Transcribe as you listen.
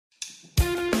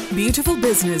Beautiful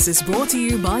Business is brought to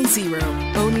you by Xero,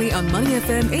 only on Money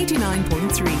FM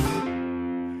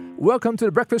 89.3. Welcome to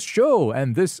The Breakfast Show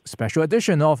and this special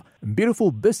edition of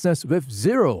Beautiful Business with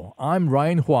Xero. I'm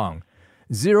Ryan Huang.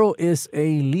 Xero is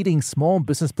a leading small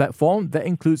business platform that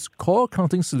includes core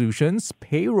accounting solutions,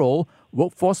 payroll,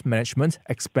 workforce management,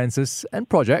 expenses, and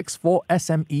projects for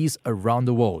SMEs around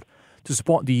the world. To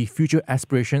support the future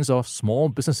aspirations of small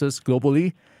businesses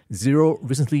globally, Xero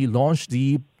recently launched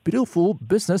the Beautiful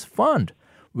Business Fund.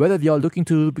 Whether you're looking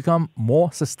to become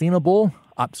more sustainable,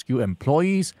 upskill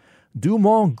employees, do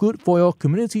more good for your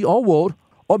community or world,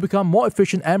 or become more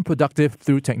efficient and productive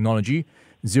through technology,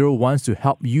 Xero wants to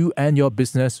help you and your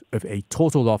business with a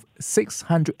total of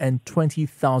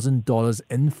 $620,000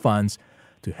 in funds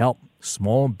to help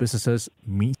small businesses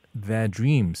meet their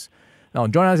dreams. Now,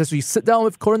 join us as we sit down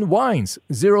with Corinne Wines,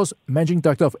 Xero's Managing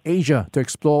Director of Asia, to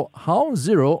explore how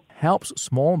Xero helps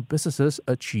small businesses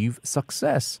achieve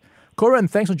success. Corinne,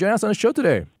 thanks for joining us on the show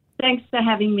today. Thanks for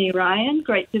having me, Ryan.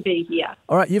 Great to be here.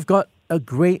 All right, you've got a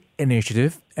great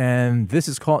initiative, and this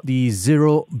is called the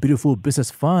Xero Beautiful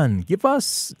Business Fund. Give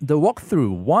us the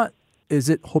walkthrough. What is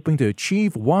it hoping to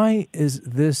achieve? Why is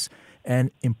this an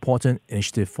important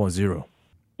initiative for Xero?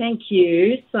 Thank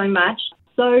you so much.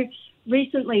 So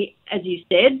recently, as you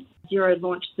said, Xero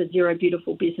launched the Xero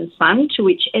Beautiful Business Fund, to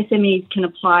which SMEs can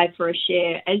apply for a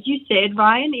share, as you said,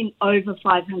 Ryan, in over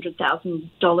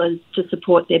 $500,000 to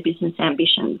support their business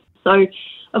ambitions. So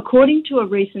according to a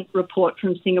recent report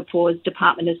from Singapore's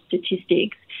Department of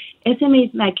Statistics,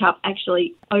 SMEs make up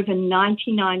actually over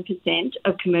 99%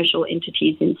 of commercial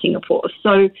entities in Singapore.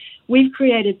 So we've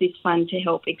created this fund to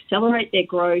help accelerate their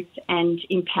growth and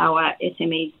empower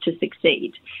SMEs to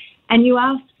succeed. And you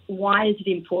asked, why is it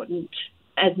important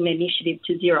as an initiative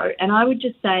to Xero? And I would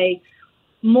just say,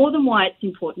 more than why it's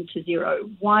important to Xero,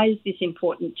 why is this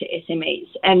important to SMEs?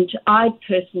 And I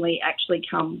personally actually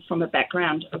come from a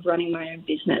background of running my own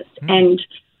business. And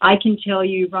I can tell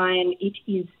you, Ryan, it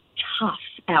is tough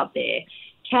out there.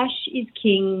 Cash is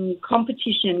king.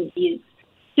 Competition is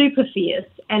super fierce.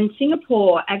 And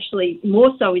Singapore, actually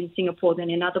more so in Singapore than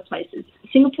in other places,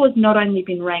 Singapore's not only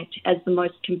been ranked as the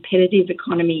most competitive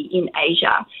economy in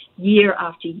Asia year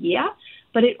after year,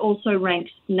 but it also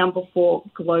ranks number 4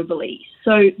 globally.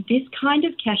 So this kind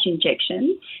of cash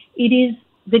injection, it is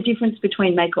the difference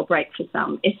between make or break for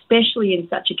some, especially in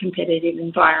such a competitive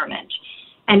environment.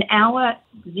 And our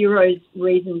Xero's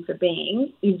reason for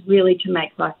being is really to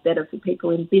make life better for people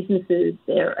in businesses,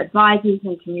 their advisors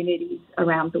and communities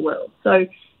around the world. So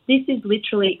this is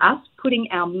literally us putting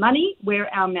our money where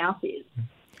our mouth is.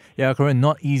 Yeah, Corinne,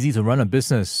 not easy to run a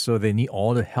business, so they need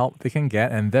all the help they can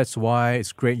get, and that's why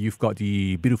it's great you've got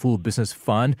the Beautiful Business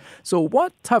Fund. So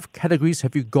what type of categories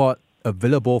have you got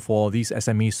available for these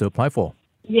SMEs to apply for?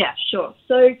 Yeah, sure.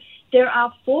 So there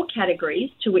are 4 categories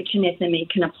to which an SME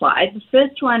can apply. The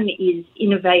first one is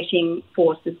innovating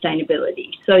for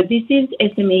sustainability. So this is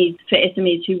for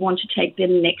SMEs who want to take the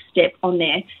next step on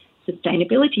their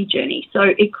sustainability journey.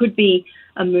 So it could be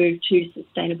a move to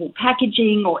sustainable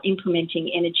packaging or implementing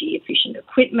energy efficient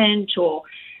equipment or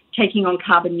taking on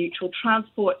carbon neutral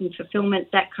transport and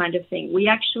fulfillment, that kind of thing. We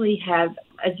actually have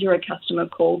a Xero customer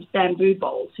called Bamboo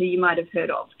Bowls, who you might have heard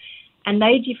of. And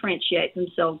they differentiate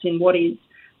themselves in what is,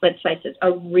 let's face it,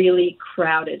 a really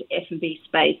crowded F&B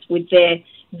space with their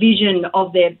vision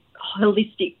of their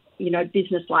holistic,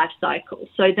 business life cycle.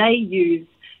 So they use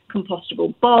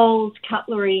compostable bowls,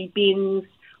 cutlery, bins.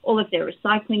 All of their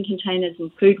recycling containers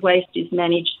and food waste is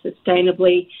managed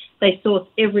sustainably. They source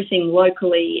everything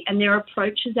locally, and their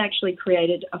approach has actually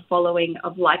created a following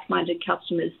of like-minded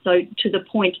customers, so to the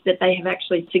point that they have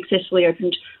actually successfully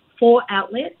opened 4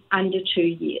 outlets under 2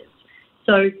 years.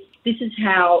 So this is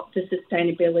how the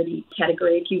sustainability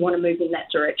category, if you want to move in that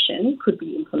direction, could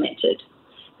be implemented.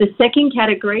 The second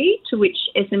category to which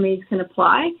SMEs can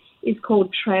apply is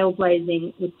called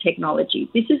trailblazing with technology.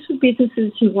 This is for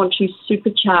businesses who want to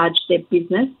supercharge their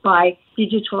business by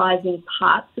digitalising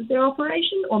parts of their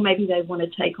operation, or maybe they want to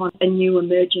take on a new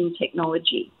emerging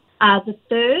technology. The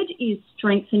third is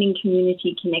strengthening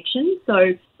community connections.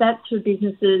 So that's for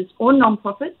businesses or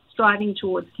non-profits striving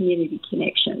towards community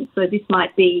connection. So this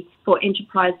might be for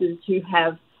enterprises who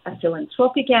have a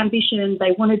philanthropic ambition,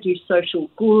 they want to do social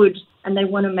good, and they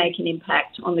want to make an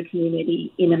impact on the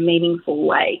community in a meaningful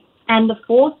way. And the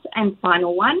fourth and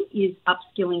final one is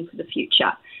upskilling for the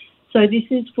future. So this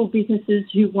is for businesses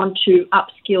who want to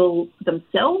upskill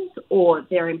themselves or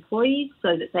their employees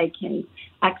so that they can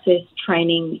access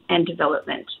training and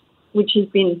development, which has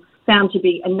been found to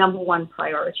be a number 1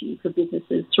 priority for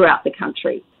businesses throughout the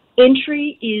country.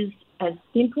 Entry is as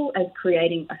simple as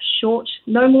creating a short,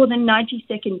 no more than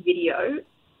 90-second video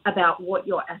about what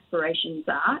your aspirations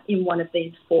are in one of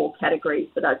these 4 categories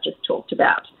that I've just talked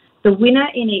about. The winner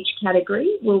in each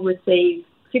category will receive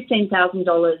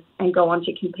 $15,000 and go on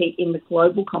to compete in the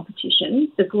global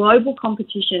competition. The global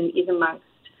competition is amongst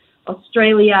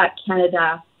Australia,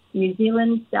 Canada, New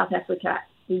Zealand, South Africa,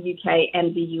 the UK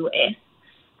and the US.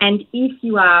 And if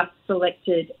you are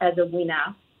selected as a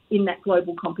winner in that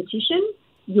global competition,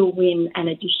 you'll win an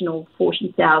additional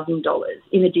 $40,000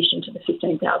 in addition to the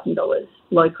 $15,000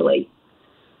 locally.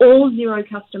 All Xero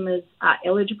customers are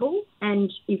eligible,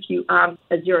 and if you are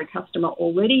a Xero customer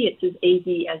already, it's as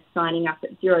easy as signing up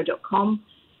at Xero.com.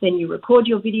 Then you record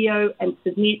your video and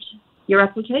submit your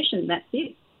application. That's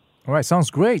it. All right, sounds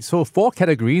great. So 4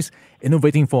 categories: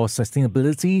 innovating for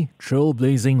sustainability,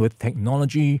 trailblazing with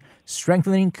technology,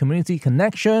 strengthening community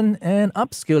connection, and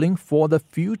upskilling for the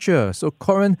future. So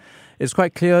Corinne, it's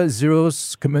quite clear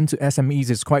Xero's commitment to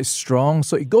SMEs is quite strong.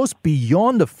 So it goes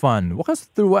beyond the fund. Walk us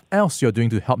through what else you're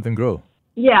doing to help them grow.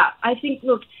 Yeah, I think,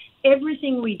 look,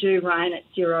 everything we do, Ryan, at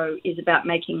Xero is about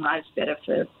making lives better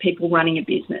for people running a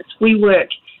business. We work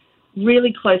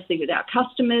really closely with our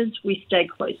customers. We stay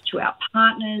close to our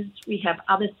partners. We have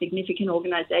other significant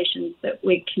organisations that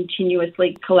we're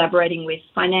continuously collaborating with,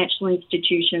 financial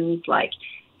institutions like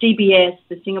DBS,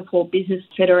 the Singapore Business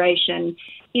Federation,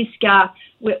 ISCA.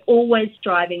 We're always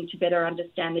striving to better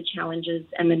understand the challenges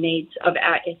and the needs of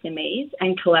our SMEs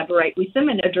and collaborate with them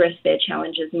and address their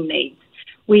challenges and needs.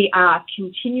 We are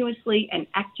continuously and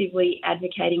actively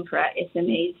advocating for our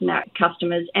SMEs and our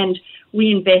customers, and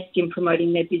we invest in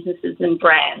promoting their businesses and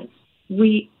brands.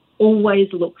 We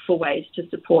always look for ways to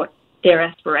support their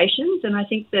aspirations, and I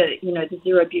think the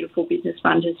Xero Beautiful Business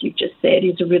Fund, as you've just said,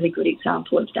 is a really good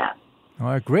example of that. All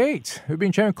right, great. We've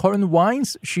been chatting with Corinne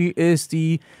Wines. She is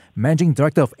the Managing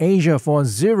Director of Asia for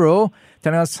Xero,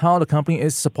 telling us how the company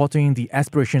is supporting the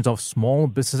aspirations of small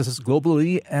businesses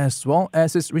globally, as well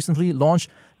as its recently launched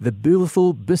the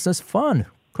Beautiful Business Fund.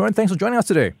 Corinne, thanks for joining us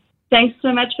today. Thanks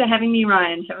so much for having me,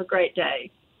 Ryan. Have a great day.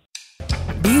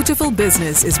 Beautiful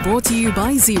Business is brought to you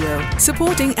by Xero,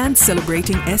 supporting and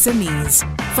celebrating SMEs.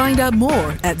 Find out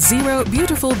more at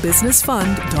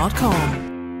XeroBeautifulBusinessFund.com.